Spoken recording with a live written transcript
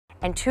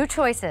and 2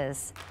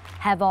 choices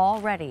have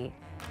already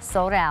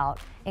sold out,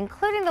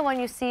 including the one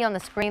you see on the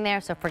screen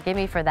there, so forgive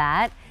me for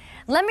that.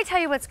 Let me tell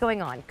you what's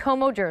going on.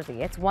 Como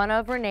jersey, it's one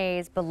of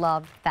Renee's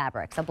beloved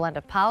fabrics, a blend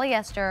of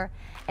polyester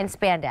and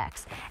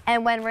spandex.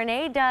 And when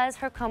Renee does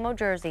her Como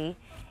jersey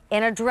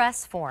in a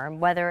dress form,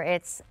 whether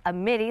it's a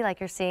midi like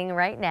you're seeing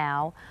right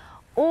now,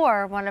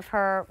 or one of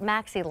her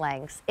maxi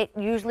lengths, it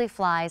usually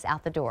flies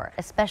out the door,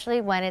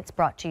 especially when it's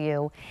brought to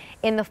you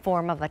in the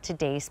form of a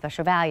today's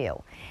special value.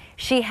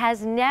 She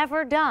has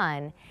never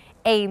done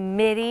a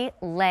midi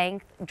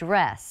length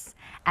dress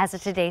as a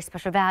today's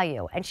special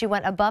value, and she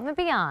went above and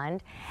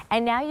beyond,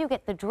 and now you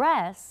get the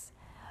dress,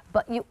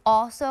 but you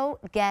also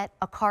get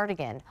a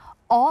cardigan,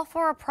 all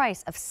for a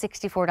price of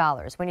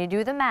 $64. When you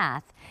do the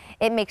math,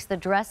 it makes the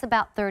dress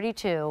about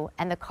 $32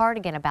 and the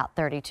cardigan about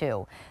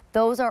 $32.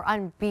 Those are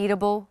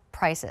unbeatable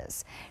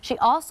prices. She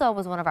also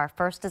was one of our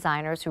first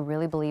designers who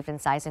really believed in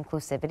size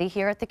inclusivity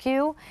here at the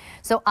Q.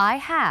 So I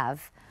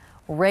have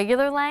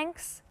regular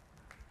lengths,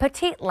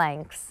 petite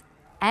lengths,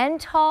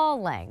 and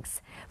tall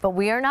lengths, but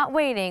we are not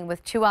waiting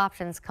with 2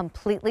 options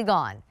completely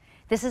gone.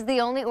 This is the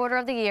only order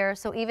of the year,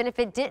 so even if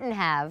it didn't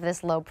have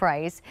this low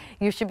price,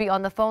 you should be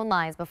on the phone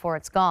lines before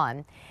it's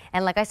gone.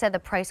 And like I said, the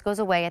price goes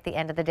away at the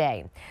end of the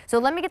day. So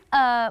let me get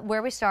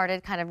where we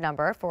started kind of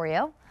number for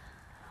you.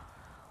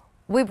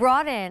 We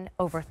brought in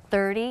over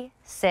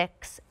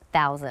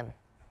 36,000.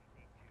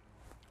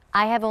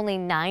 I have only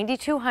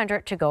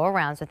 9,200 to go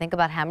around, so think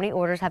about how many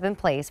orders have been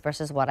placed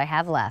versus what I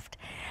have left.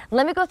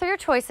 Let me go through your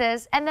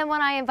choices, and then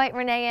when I invite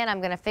Renee in, I'm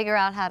going to figure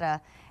out how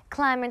to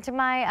climb into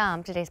my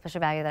today's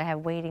special value that I have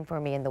waiting for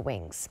me in the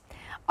wings.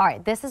 All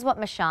right, this is what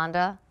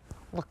Mashonda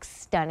looks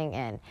stunning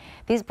in.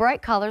 These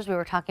bright colors we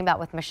were talking about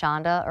with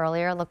Mashonda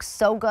earlier look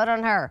so good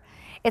on her.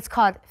 It's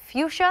called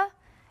Fuchsia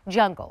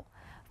Jungle.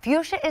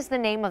 Fuchsia is the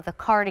name of the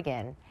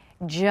cardigan.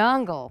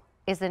 Jungle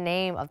is the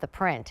name of the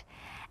print.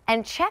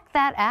 And check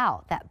that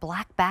out, that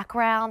black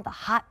background, the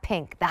hot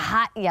pink, the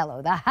hot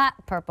yellow, the hot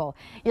purple.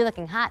 You're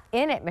looking hot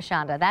in it,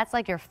 Mashonda. That's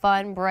like your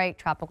fun, bright,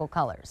 tropical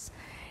colors.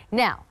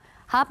 Now,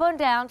 hop on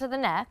down to the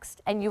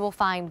next, and you will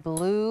find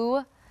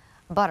Blue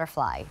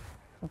Butterfly.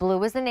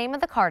 Blue is the name of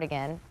the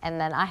cardigan, and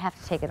then I have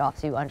to take it off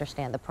so you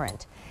understand the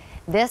print.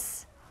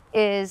 This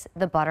is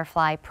the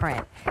butterfly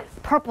print.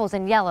 Purples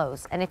and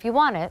yellows, and if you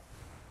want it,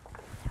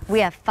 we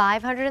have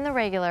 500 in the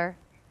regular,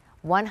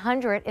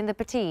 100 in the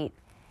petite,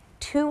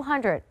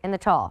 200 in the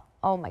tall.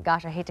 Oh my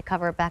gosh, I hate to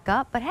cover it back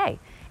up, but hey,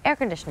 air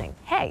conditioning,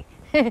 hey,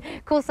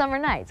 cool summer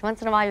nights.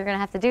 Once in a while, you're gonna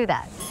have to do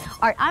that.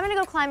 All right, I'm gonna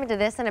go climb into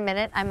this in a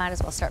minute. I might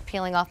as well start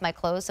peeling off my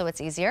clothes so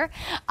it's easier.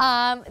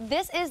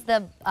 This is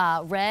the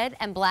red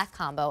and black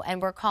combo,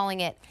 and we're calling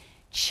it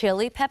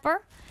Chili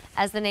Pepper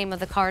as the name of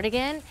the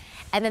cardigan.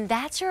 And then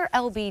that's your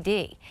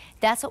LBD.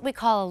 That's what we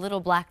call a little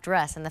black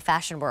dress in the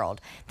fashion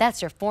world.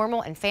 That's your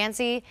formal and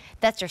fancy.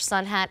 That's your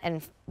sun hat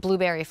and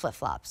blueberry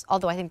flip-flops.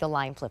 Although I think the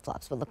lime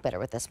flip-flops would look better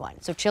with this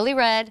one. So chili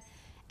red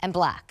and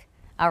black,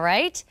 all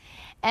right?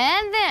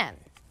 And then,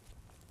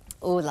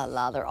 ooh la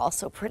la, they're all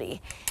so pretty.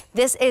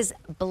 This is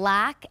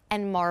black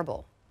and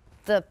marble.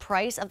 The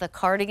price of the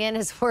cardigan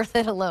is worth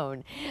it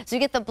alone. So you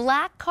get the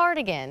black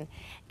cardigan,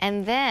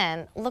 and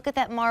then look at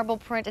that marble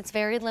print. It's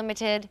very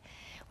limited.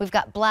 We've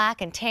got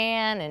black and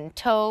tan and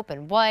taupe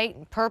and white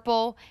and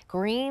purple.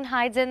 Green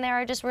hides in there,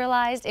 I just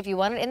realized. If you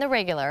want it in the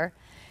regular,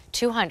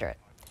 200.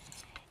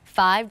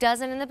 5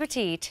 dozen in the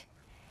petite,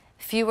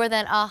 fewer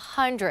than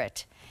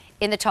 100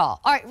 in the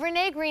tall. All right,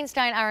 Renee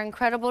Greenstein, our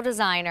incredible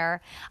designer.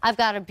 I've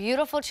got a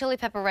beautiful chili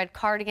pepper red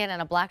cardigan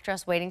and a black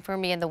dress waiting for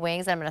me in the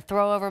wings. I'm gonna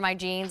throw over my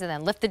jeans and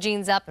then lift the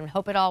jeans up and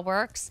hope it all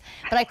works.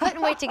 But I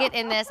couldn't wait to get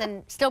in this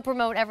and still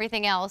promote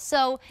everything else.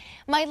 So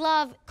my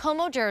love,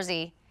 Como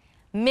jersey,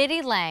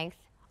 midi length,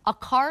 a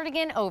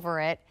cardigan over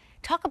it.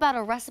 Talk about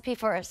a recipe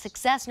for a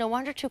success. No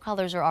wonder 2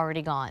 colors are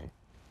already gone.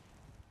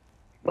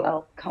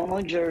 Well,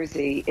 Como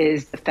jersey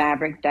is the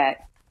fabric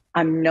that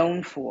I'm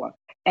known for.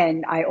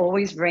 And I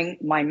always bring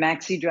my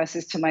maxi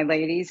dresses to my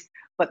ladies.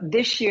 But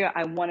this year,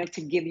 I wanted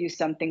to give you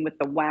something with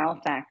the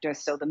wow factor.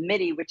 So the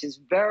midi, which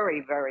is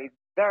very, very,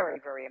 very,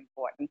 very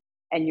important,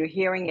 and you're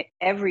hearing it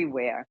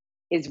everywhere,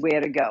 is where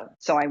to go.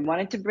 So I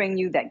wanted to bring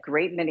you that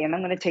great midi. And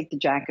I'm going to take the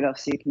jacket off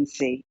so you can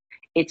see.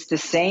 It's the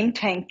same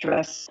tank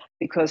dress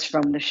because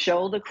from the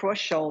shoulder, cross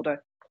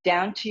shoulder,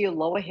 down to your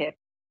lower hip,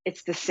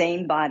 it's the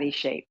same body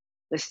shape,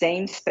 the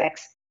same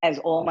specs as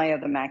all my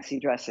other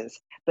maxi dresses.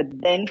 But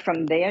then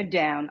from there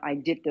down, I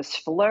did this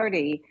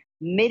flirty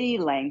midi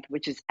length,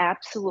 which is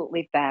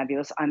absolutely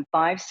fabulous. I'm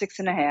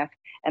 5'6½",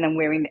 and I'm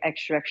wearing the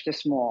extra, extra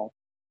small.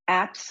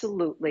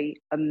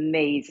 Absolutely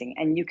amazing.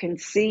 And you can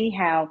see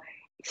how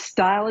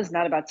style is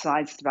not about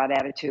size, it's about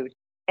attitude.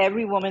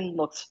 Every woman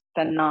looks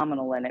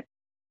phenomenal in it.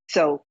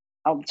 So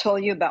I'll tell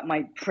you about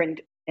my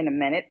print in a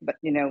minute, but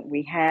you know,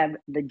 we have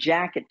the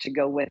jacket to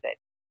go with it.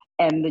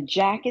 And the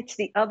jacket's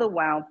the other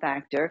wow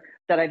factor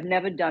that I've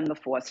never done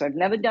before. So I've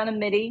never done a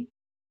midi,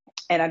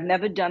 and I've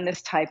never done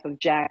this type of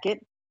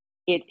jacket.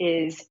 It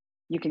is,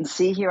 you can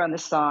see here on the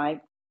side,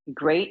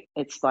 great.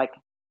 It's like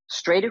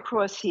straight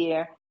across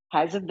here,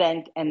 has a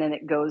vent, and then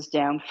it goes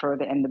down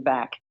further in the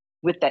back.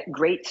 with that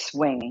great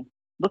swing.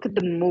 Look at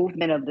the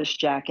movement of this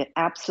jacket,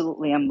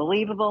 absolutely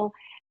unbelievable.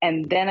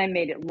 And then I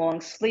made it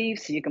long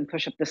sleeves, so you can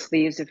push up the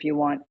sleeves if you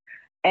want.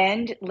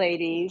 And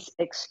ladies,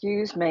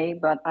 excuse me,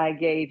 but I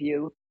gave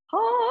you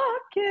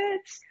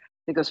pockets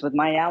because with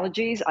my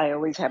allergies, I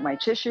always have my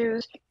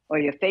tissues or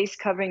your face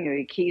covering or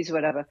your keys,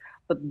 whatever.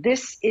 But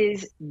this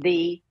is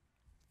the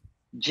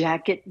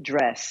jacket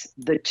dress,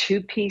 the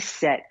two-piece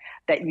set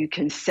that you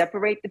can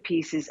separate the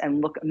pieces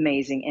and look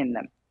amazing in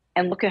them.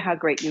 And look at how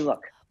great you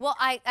look. Well,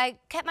 I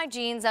kept my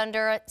jeans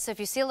under it, so if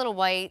you see a little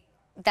white,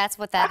 that's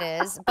what that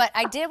is. But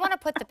I did want to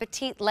put the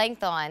petite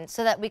length on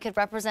so that we could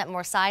represent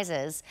more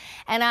sizes.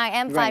 And I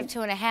am Right.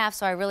 5'2½",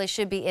 so I really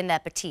should be in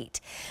that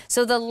petite.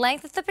 So the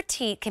length of the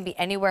petite can be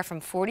anywhere from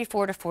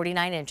 44 to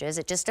 49 inches.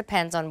 It just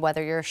depends on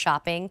whether you're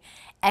shopping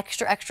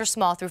extra, extra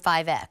small through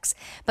 5X.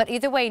 But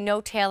either way, no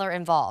tailor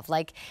involved.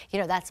 Like, you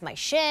know, that's my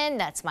shin,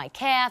 that's my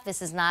calf.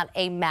 This is not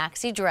a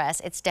maxi dress.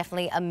 It's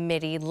definitely a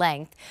midi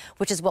length,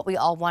 which is what we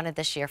all wanted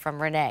this year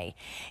from Renee.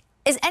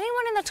 Is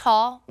anyone in the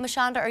tall?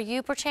 Mashonda, are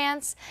you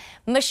perchance?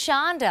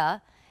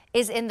 Mashonda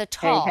is in the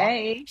tall.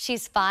 Hey, hey.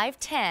 She's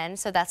 5'10",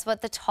 so that's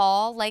what the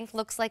tall length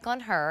looks like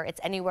on her.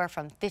 It's anywhere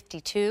from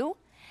 52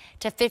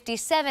 to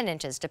 57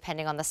 inches,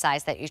 depending on the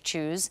size that you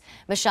choose.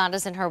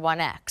 Mashonda's in her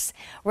 1X.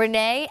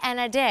 Renee and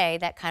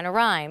Ade, that kind of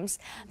rhymes,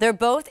 they're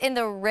both in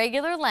the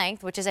regular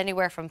length, which is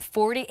anywhere from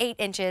 48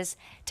 inches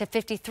to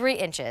 53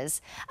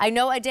 inches. I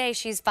know Ade,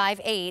 she's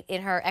 5'8"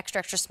 in her extra,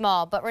 extra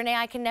small, but Renee,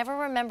 I can never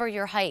remember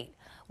your height.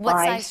 What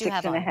size do you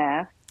have on?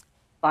 5',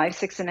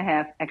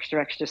 6.5",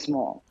 extra, extra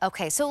small.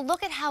 Okay, so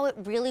look at how it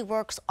really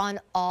works on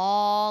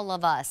all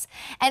of us.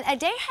 And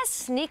Ade has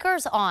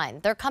sneakers on.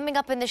 They're coming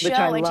up in the show,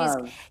 and love.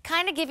 she's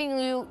kind of giving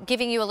you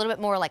a little bit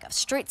more like a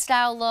street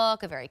style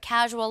look, a very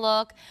casual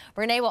look.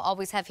 Renee will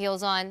always have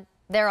heels on.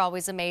 They're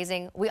always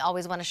amazing. We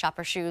always want to shop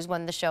her shoes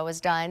when the show is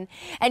done.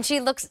 And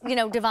she looks, you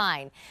know,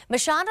 divine.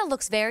 Mashonda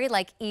looks very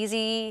like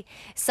easy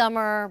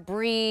summer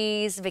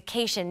breeze,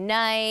 vacation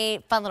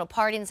night, fun little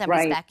party in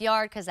somebody's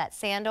backyard because that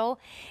sandal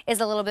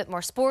is a little bit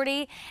more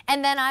sporty.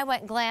 And then I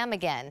went glam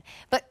again.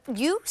 But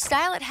you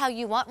style it how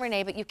you want,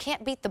 Renee, but you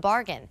can't beat the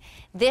bargain.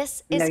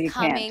 This is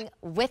coming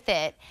with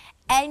it,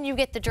 and you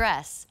get the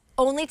dress.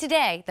 Only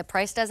today, the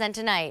price does end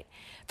tonight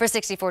for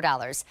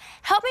 $64.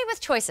 Help me with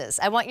choices.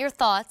 I want your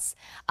thoughts.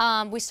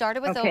 We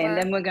started with and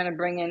then we're going to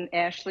bring in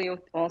Ashley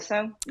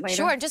also later?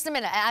 Sure, just a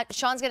minute.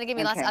 Sean's going to give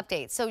me lots of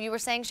updates. So you were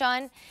saying,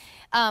 Sean,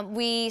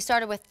 we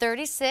started with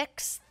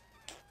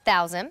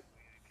 36,000.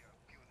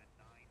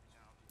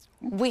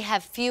 We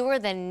have fewer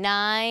than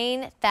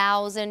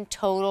 9,000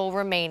 total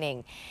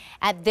remaining.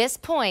 At this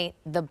point,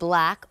 the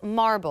black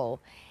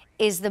marble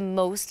is the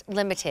most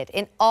limited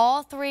in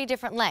all three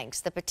different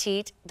lengths, the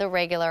petite, the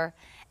regular,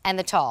 and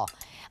the tall.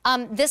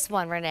 This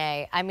one,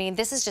 Renee, I mean,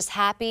 this is just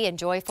happy and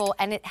joyful,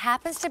 and it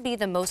happens to be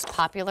the most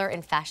popular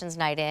in Fashion's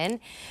Night In.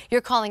 You're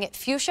calling it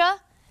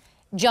fuchsia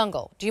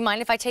jungle. Do you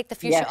mind if I take the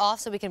fuchsia off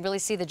so we can really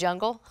see the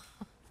jungle?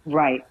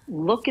 Right.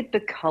 Look at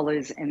the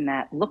colors in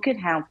that. Look at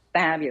how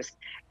fabulous.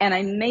 And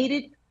I made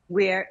it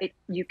where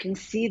you can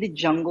see the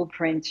jungle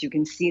prints. You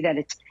can see that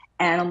it's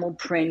animal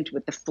print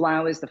with the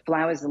flowers, the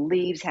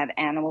leaves have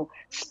animal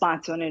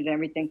spots on it and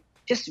everything.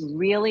 Just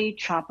really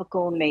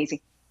tropical, amazing.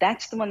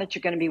 That's the one that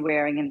you're going to be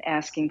wearing and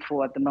asking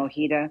for the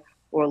mojito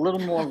or a little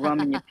more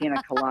rum in your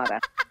pina colada.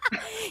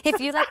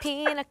 If you like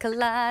pina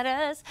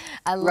coladas,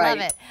 I love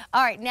it.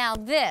 All right, now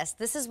this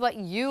is what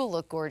you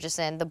look gorgeous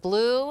in, the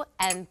blue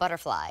and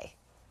butterfly.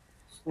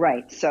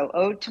 Right. So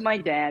ode to my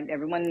dad.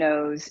 Everyone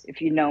knows, if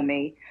you know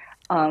me,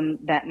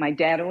 that my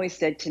dad always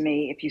said to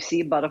me, if you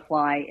see a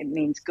butterfly, it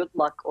means good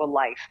luck or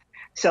life.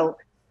 So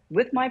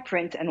with my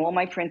print and all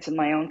my prints and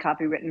my own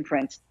copywritten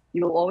prints,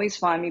 you will always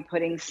find me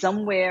putting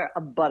somewhere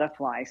a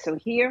butterfly. So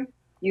here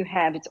you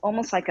have, it's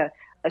almost like a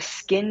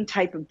skin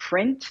type of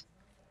print,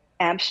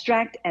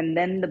 abstract, and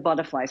then the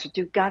butterflies. So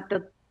you've got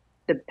the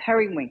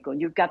periwinkle,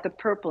 you've got the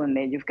purple in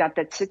there, you've got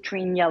that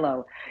citrine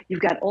yellow,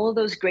 you've got all of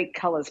those great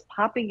colors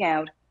popping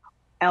out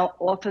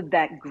off of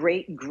that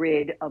great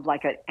grid of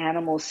like an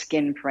animal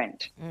skin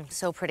print.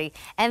 So pretty.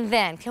 And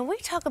then, can we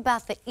talk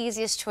about the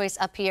easiest choice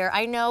up here?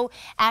 I know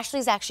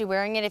Ashley's actually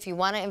wearing it. If you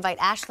want to invite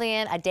Ashley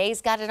in, Ade's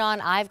got it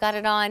on, I've got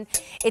it on.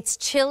 It's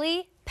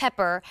chili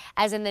pepper,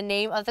 as in the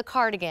name of the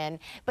cardigan,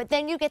 but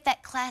then you get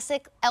that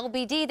classic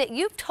LBD that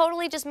you've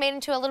totally just made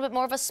into a little bit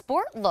more of a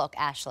sport look,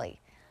 Ashley.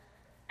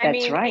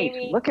 That's right.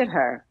 Amy, look at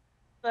her.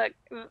 Look,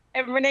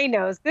 Renee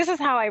knows this is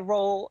how I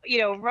roll, you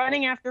know,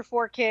 running after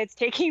 4 kids,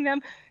 taking them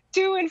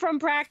to and from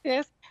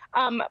practice.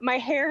 My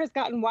hair has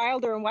gotten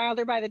wilder and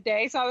wilder by the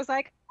day. So I was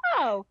like,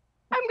 oh,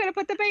 I'm going to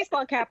put the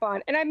baseball cap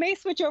on, and I may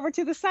switch over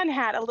to the sun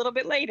hat a little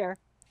bit later.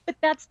 But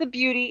that's the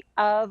beauty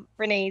of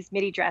Renee's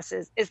midi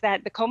dresses, is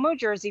that the Como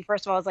jersey,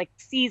 first of all, is like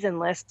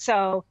seasonless.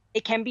 So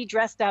it can be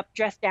dressed up,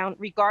 dressed down,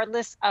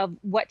 regardless of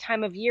what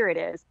time of year it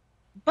is.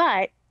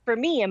 But for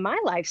me and my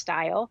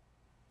lifestyle,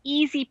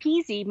 easy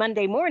peasy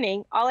Monday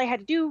morning, all I had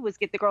to do was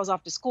get the girls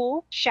off to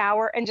school,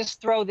 shower, and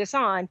just throw this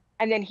on.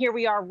 And then here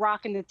we are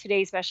rocking the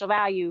Today's Special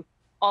Value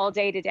all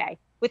day today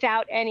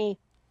without any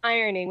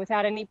ironing,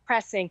 without any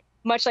pressing.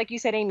 much like you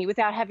said, Amy,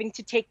 without having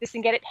to take this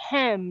and get it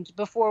hemmed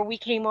before we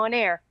came on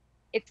air.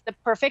 It's the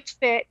perfect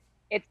fit.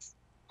 It's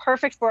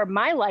perfect for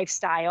my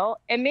lifestyle.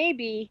 And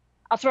maybe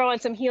I'll throw on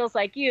some heels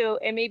like you,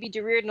 and maybe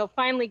DeReardon will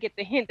finally get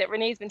the hint that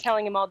Renee's been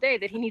telling him all day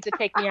that he needs to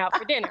take me out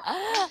for dinner.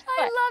 I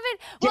love it.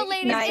 Well,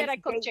 ladies,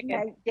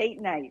 Date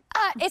night.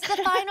 It's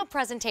the final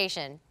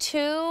presentation. 2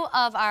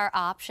 of our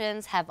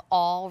options have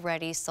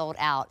already sold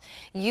out.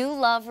 You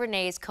love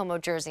Renee's Como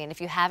jersey, and if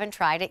you haven't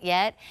tried it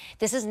yet,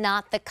 this is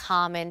not the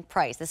common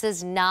price. This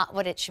is not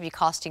what it should be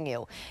costing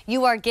you.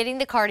 You are getting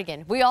the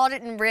cardigan. We all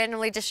didn't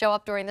randomly just show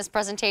up during this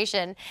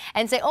presentation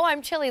and say, oh,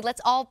 I'm chilly,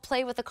 let's all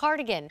play with the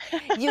cardigan.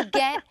 You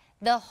get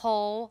the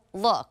whole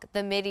look,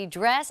 the midi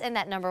dress in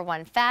that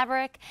 #1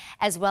 fabric,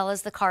 as well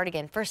as the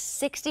cardigan for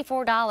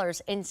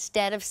 $64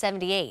 instead of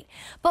 $78.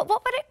 But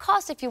what would it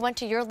cost if you went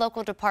to your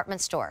local department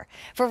store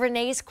for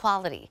Renee's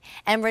quality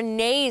and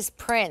Renee's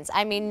prints?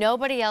 I mean,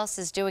 nobody else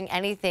is doing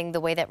anything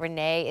the way that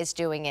Renee is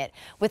doing it,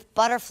 with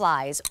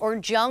butterflies or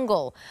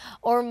jungle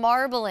or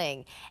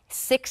marbling.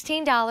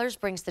 $16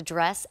 brings the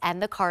dress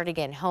and the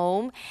cardigan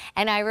home.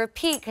 And I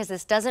repeat, because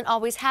this doesn't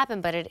always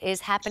happen, but it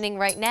is happening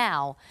right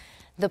now,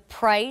 the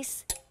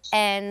price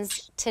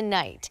ends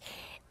tonight.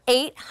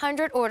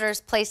 800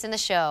 orders placed in the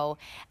show.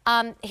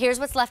 Here's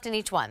what's left in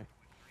each one.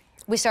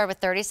 We start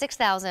with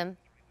 $36,000.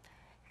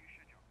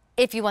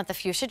 If you want the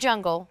fuchsia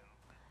jungle,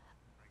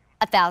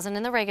 $1,000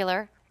 in the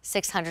regular,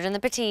 $600 in the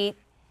petite,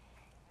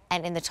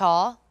 and in the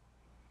tall,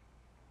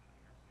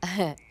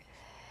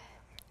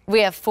 we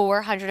have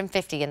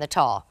 $450 in the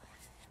tall.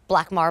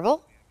 Black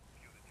marble,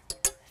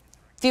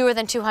 fewer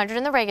than 200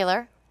 in the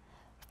regular,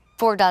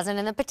 4 dozen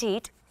in the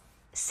petite,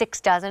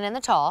 6 dozen in the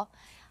tall.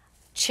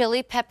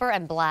 Chili pepper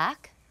and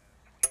black,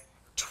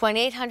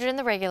 $2,800 in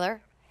the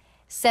regular,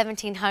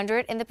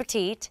 $1,700 in the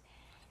petite,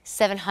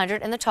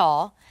 $700 in the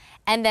tall.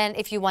 And then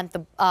if you want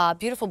the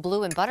beautiful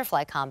blue and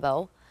butterfly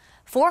combo,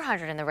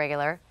 $400 in the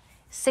regular,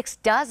 6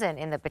 dozen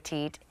in the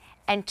petite,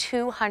 and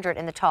 $200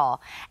 in the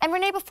tall. And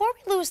Renee, before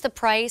we lose the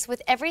price,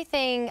 with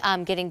everything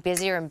getting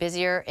busier and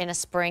busier in a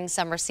spring,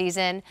 summer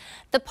season,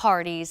 the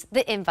parties,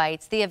 the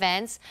invites, the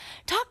events,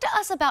 talk to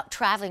us about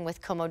traveling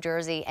with Como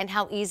jersey and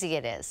how easy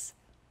it is.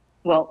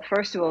 Well,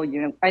 first of all,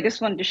 I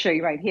just wanted to show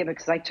you right here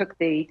because I took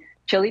the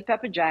chili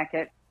pepper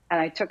jacket and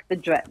I took the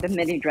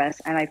midi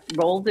dress and I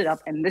rolled it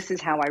up, and this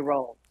is how I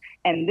roll.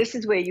 And this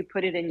is where you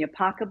put it in your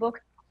pocketbook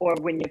or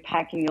when you're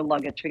packing your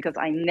luggage, because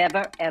I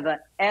never, ever,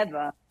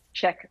 ever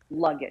check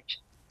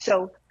luggage.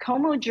 So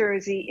Como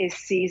jersey is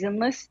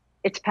seasonless.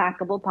 It's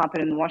packable. Pop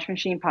it in the washing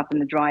machine, pop it in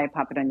the dryer,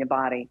 pop it on your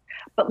body.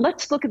 But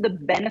let's look at the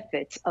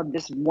benefits of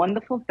this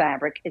wonderful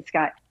fabric. It's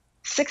got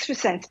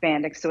 6%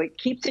 spandex, so it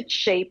keeps its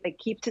shape, it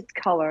keeps its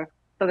color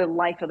for the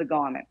life of the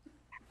garment.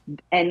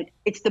 And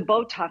it's the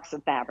Botox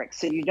of fabric,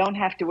 so you don't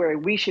have to worry.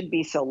 We should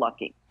be so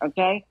lucky,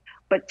 okay?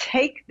 But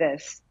take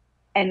this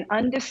and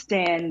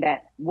understand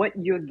that what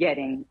you're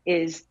getting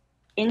is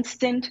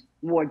instant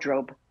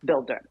wardrobe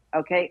builder,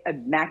 okay?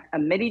 A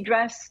midi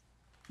dress,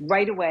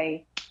 right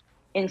away,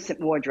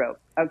 instant wardrobe,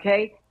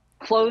 okay?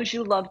 Clothes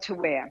you love to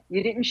wear.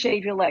 You didn't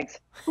shave your legs.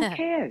 Who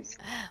cares?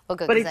 Well,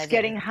 good, but it's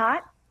getting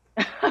hot.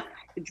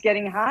 It's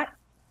getting hot.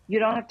 You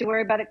don't have to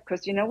worry about it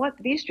because you know what?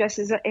 These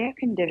dresses are air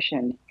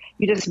conditioned.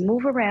 You just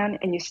move around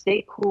and you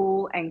stay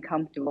cool and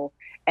comfortable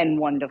and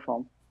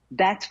wonderful.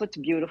 That's what's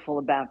beautiful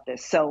about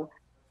this. So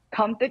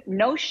comfort,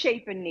 no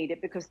shaping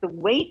needed, because the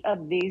weight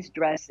of these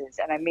dresses,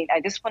 and I mean,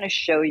 I just want to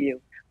show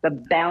you the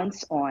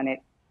bounce on it,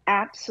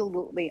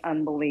 absolutely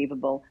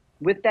unbelievable.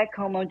 With that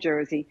Como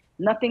jersey,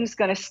 nothing's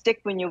going to stick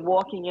when you're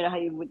walking. You know how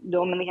you would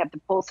normally have to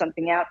pull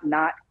something out?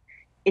 Not.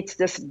 It's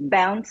just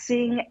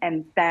bouncing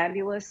and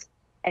fabulous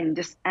and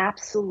just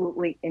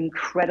absolutely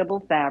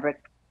incredible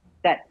fabric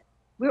that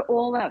we're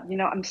all out. You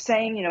know, I'm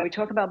saying, you know, we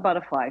talk about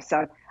butterflies.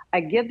 So I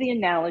give the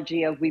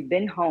analogy of we've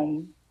been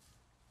home.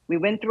 We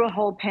went through a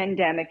whole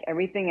pandemic,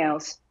 everything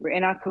else. We're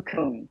in our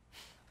cocoon.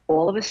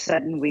 All of a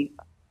sudden, we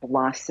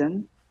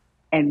blossom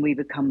and we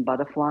become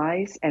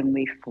butterflies and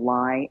we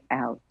fly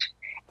out.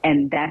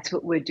 And that's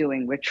what we're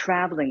doing. We're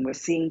traveling. We're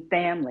seeing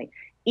family.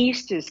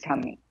 Easter's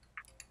coming.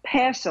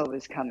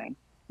 Passover's coming.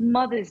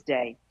 Mother's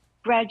Day.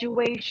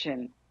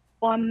 Graduation.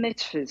 Bar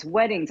mitzvahs.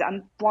 Weddings.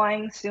 I'm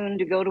flying soon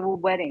to go to a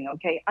wedding,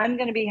 okay? I'm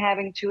going to be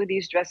having 2 of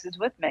these dresses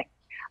with me.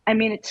 I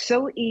mean, it's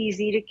so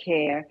easy to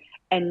care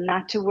and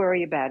not to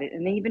worry about it.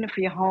 And even if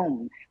you're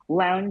home,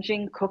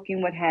 lounging,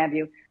 cooking, what have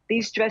you,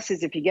 these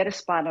dresses, if you get a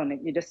spot on it,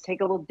 you just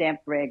take a little damp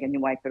rag and you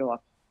wipe it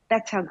off.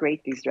 That's how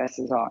great these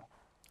dresses are.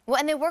 Well,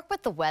 and they work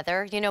with the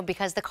weather, you know,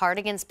 because the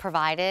cardigan's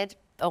provided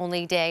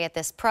only day at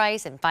this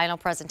price and final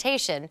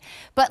presentation.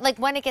 But like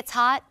when it gets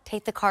hot,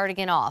 take the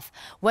cardigan off.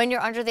 When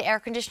you're under the air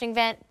conditioning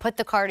vent, put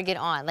the cardigan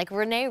on. Like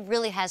Renee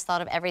really has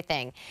thought of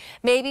everything.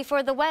 Maybe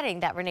for the wedding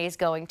that Renee's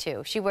going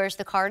to, she wears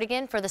the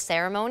cardigan for the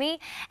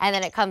ceremony and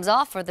then it comes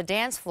off for the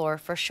dance floor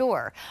for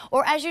sure.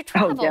 Or as you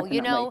travel,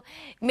 you know,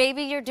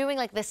 maybe you're doing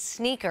like the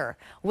sneaker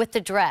with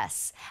the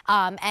dress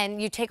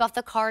and you take off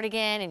the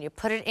cardigan and you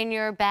put it in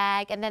your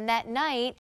bag, and then that night